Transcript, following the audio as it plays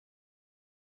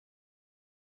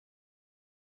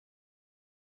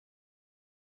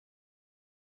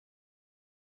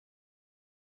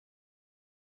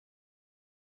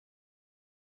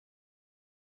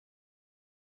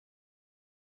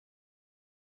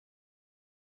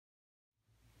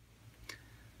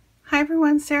Hi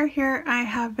everyone, Sarah here. I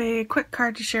have a quick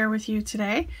card to share with you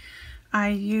today. I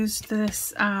used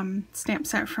this stamp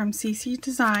set from CC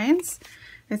Designs.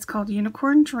 It's called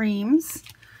Unicorn Dreams.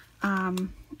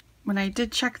 When I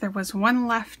did check, there was one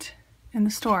left in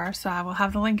the store, so I will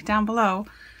have the link down below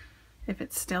if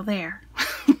it's still there.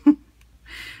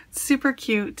 Super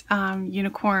cute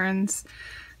unicorns.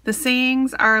 The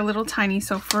sayings are a little tiny,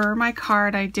 so for my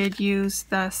card I did use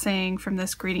the saying from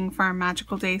this Greeting Farm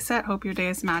Magical Day set, Hope Your Day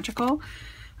is Magical,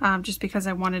 just because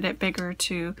I wanted it bigger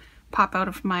to pop out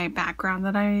of my background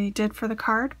that I did for the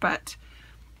card, but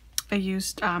I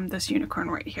used this unicorn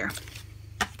right here.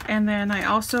 And then I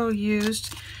also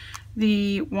used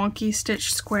the Wonky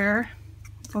Stitch Square,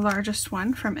 the largest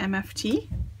one from MFT.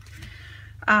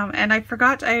 And I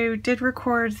forgot, I did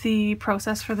record the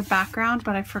process for the background,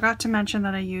 but I forgot to mention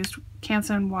that I used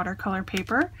Canson watercolor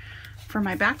paper for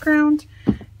my background.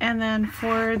 And then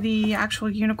for the actual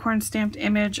unicorn stamped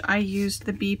image, I used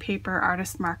the B paper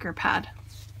artist marker pad.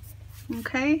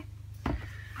 Okay,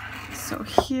 so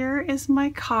here is my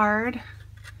card.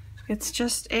 It's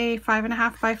just a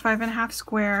 5.5 by 5.5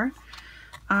 square.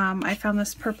 I found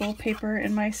this purple paper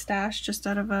in my stash just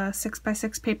out of a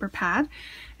 6x6 paper pad.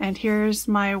 And here's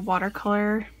my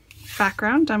watercolor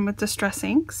background done with Distress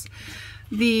inks.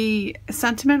 The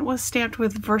sentiment was stamped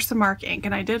with Versamark ink,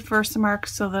 and I did Versamark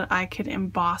so that I could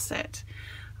emboss it.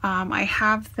 I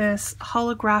have this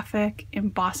holographic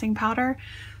embossing powder,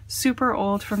 super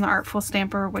old, from the Artful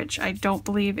Stamper, which I don't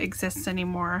believe exists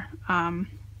anymore.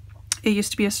 It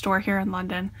used to be a store here in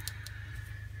London.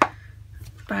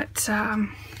 But I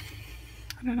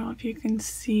don't know if you can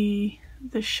see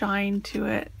the shine to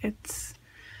it.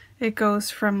 It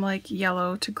goes from like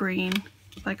yellow to green,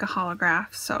 like a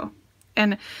holograph. So,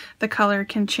 and the color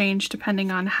can change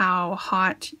depending on how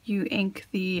hot you ink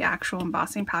the actual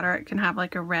embossing powder. It can have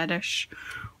like a reddish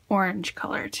orange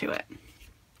color to it.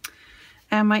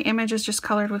 And my image is just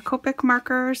colored with Copic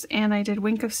markers, and I did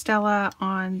Wink of Stella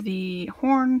on the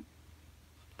horn,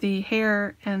 the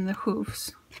hair, and the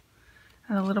hooves.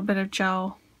 And a little bit of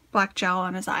gel, black gel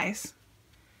on his eyes.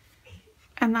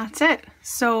 And that's it.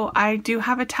 So I do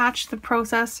have attached the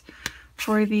process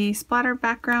for the splatter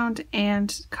background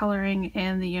and coloring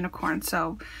in the unicorn.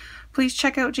 So please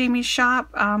check out Jamie's shop.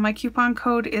 My coupon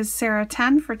code is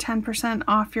Sarah10 for 10%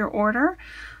 off your order.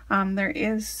 There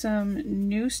is some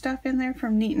new stuff in there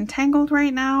from Neat and Tangled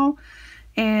right now.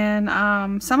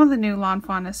 And some of the new Lawn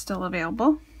Fawn is still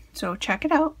available. So check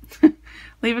it out.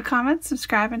 Leave a comment,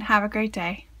 subscribe, and have a great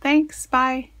day. Thanks,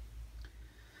 bye.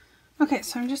 Okay,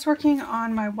 so I'm just working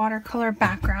on my watercolor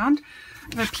background.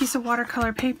 I have a piece of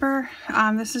watercolor paper.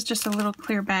 This is just a little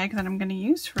clear bag that I'm going to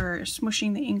use for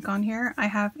smooshing the ink on here. I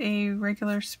have a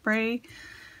regular spray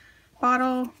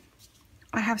bottle.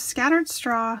 I have Scattered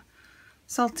Straw,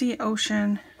 Salty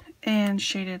Ocean, and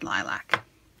Shaded Lilac.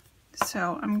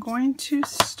 So I'm going to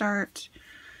start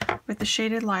with the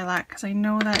Shaded Lilac because I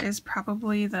know that is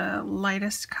probably the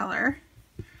lightest color.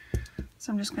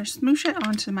 So I'm just going to smoosh it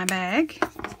onto my bag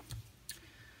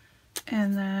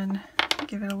and then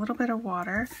give it a little bit of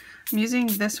water. I'm using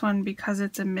this one because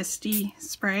it's a misty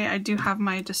spray. I do have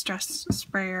my Distress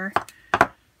sprayer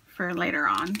for later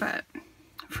on, but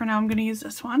for now I'm going to use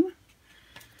this one.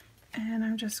 And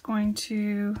I'm just going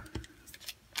to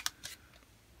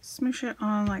smoosh it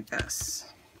on like this.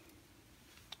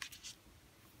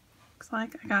 Looks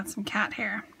like I got some cat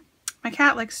hair. My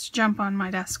cat likes to jump on my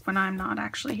desk when I'm not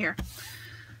actually here.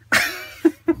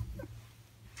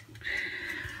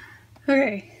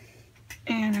 Okay,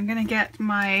 and I'm gonna get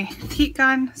my heat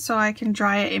gun so I can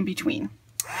dry it in between.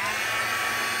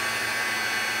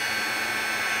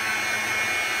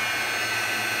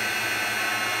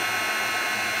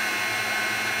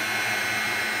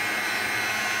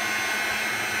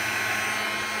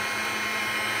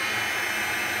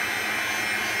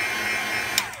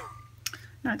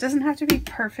 Now, it doesn't have to be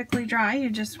perfectly dry,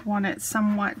 you just want it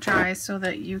somewhat dry so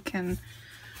that you can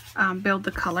build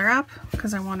the color up,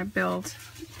 because I want to build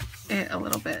it a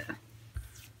little bit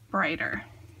brighter.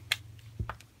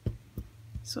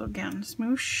 So again,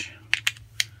 smoosh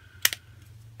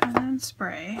and then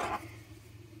spray.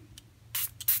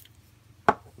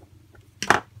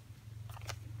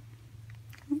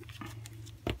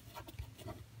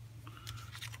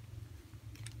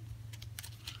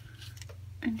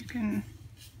 And you can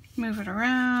move it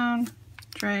around,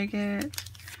 drag it,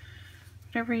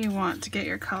 whatever you want to get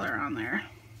your color on there.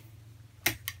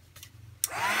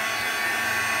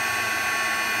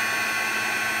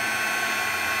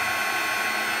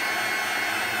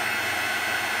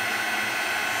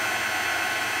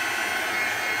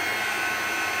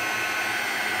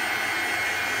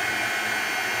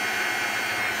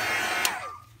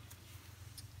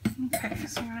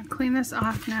 So I'm going to clean this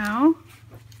off now.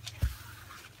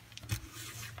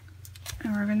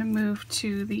 And we're going to move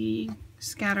to the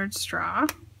scattered straw.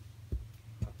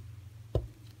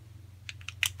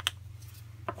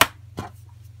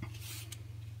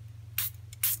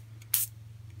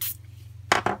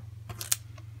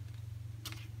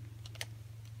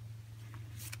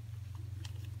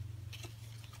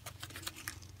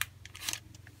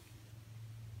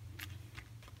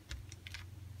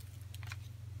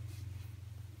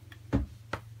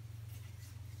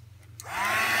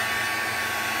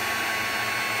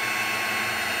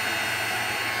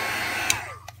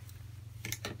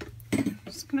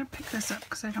 Just gonna pick this up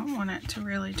because I don't want it to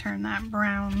really turn that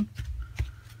brown.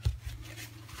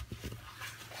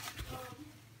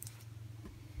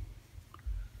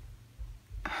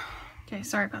 Okay,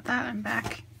 sorry about that, I'm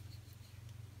back.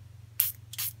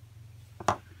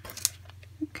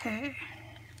 Okay.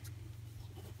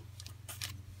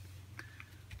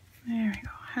 There we go.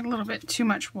 I had a little bit too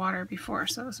much water before,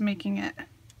 so it was making it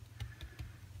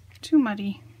too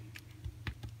muddy.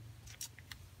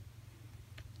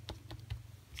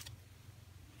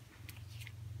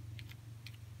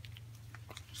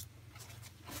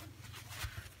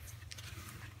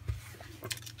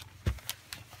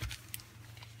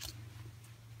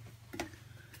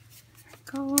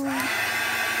 Go.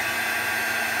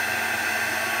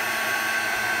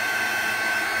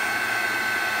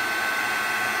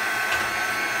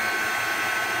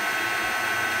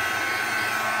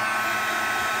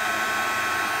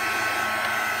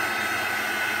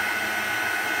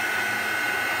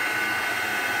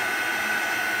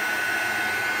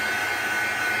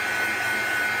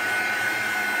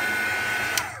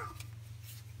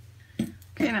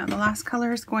 Okay, now the last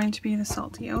color is going to be the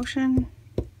Salty Ocean.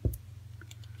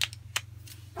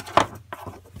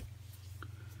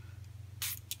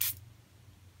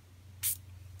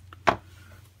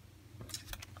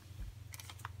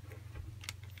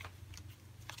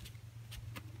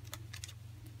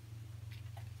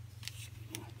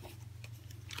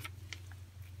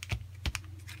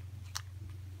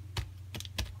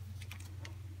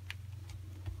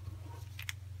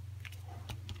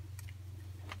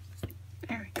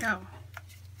 There we go.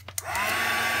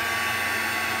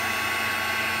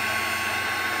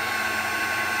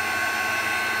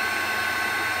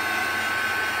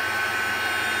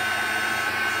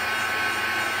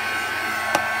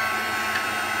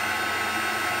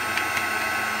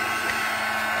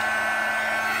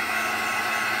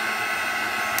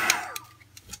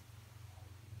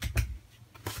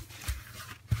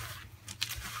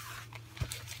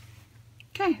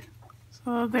 Okay,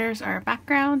 so there's our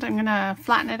background. I'm gonna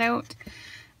flatten it out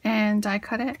and die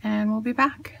cut it, and we'll be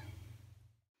back.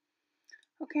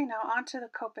 Okay, now on to the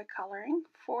Copic coloring.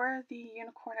 For the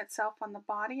unicorn itself on the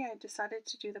body, I decided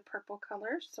to do the purple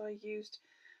colors, so I used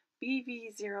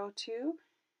BV02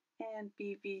 and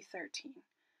BV13.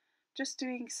 Just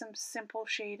doing some simple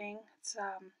shading. It's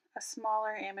a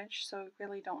smaller image, so we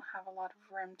really don't have a lot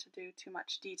of room to do too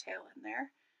much detail in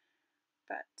there.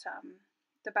 But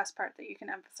the best part that you can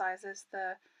emphasize is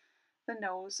the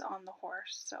nose on the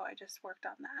horse, so I just worked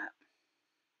on that.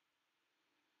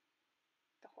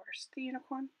 The horse, the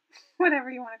unicorn,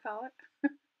 whatever you want to call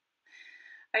it.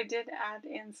 I did add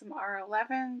in some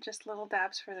R11, just little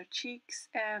dabs for the cheeks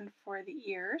and for the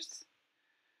ears.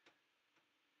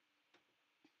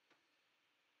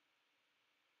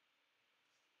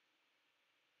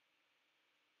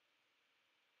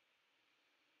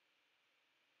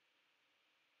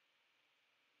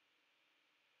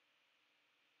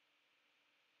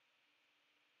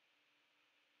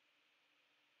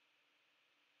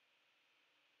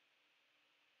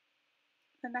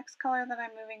 The next color that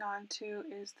I'm moving on to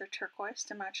is the turquoise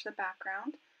to match the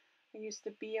background. I used the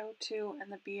B02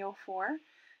 and the B04,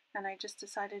 and I just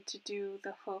decided to do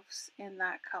the hoofs in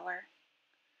that color.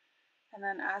 And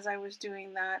then as I was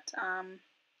doing that,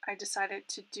 I decided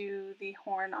to do the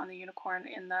horn on the unicorn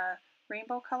in the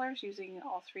rainbow colors using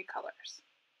all three colors.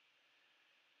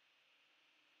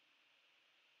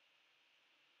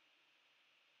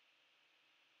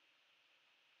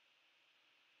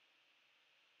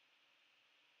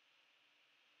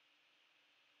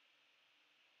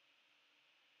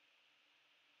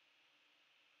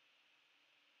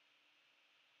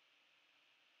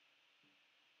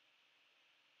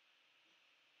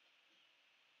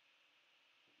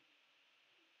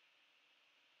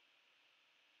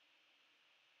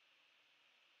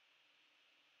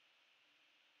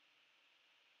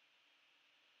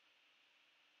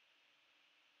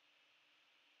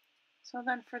 So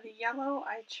then for the yellow,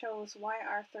 I chose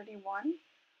YR31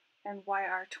 and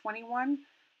YR21.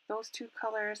 those two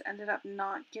colors ended up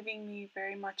not giving me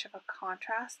very much of a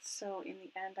contrast, so in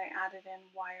the end I added in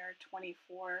wire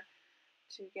 24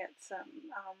 to get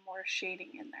some more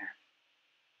shading in there.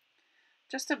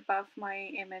 Just above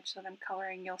my image that I'm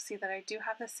coloring, you'll see that I do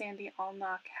have the Sandy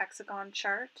Alnock hexagon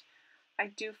chart. I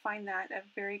do find that a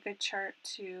very good chart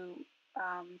to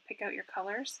pick out your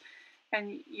colors.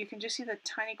 And you can just see the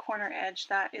tiny corner edge.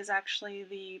 That is actually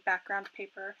the background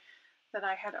paper that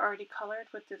I had already colored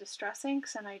with the Distress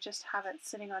inks, and I just have it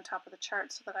sitting on top of the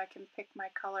chart so that I can pick my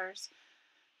colors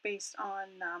based on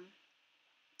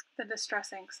the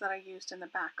Distress inks that I used in the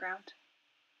background.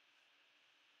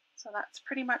 So that's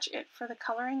pretty much it for the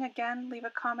coloring. Again, leave a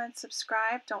comment,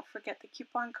 subscribe. Don't forget the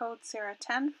coupon code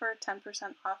Sarah10 for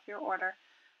 10% off your order.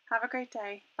 Have a great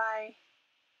day. Bye.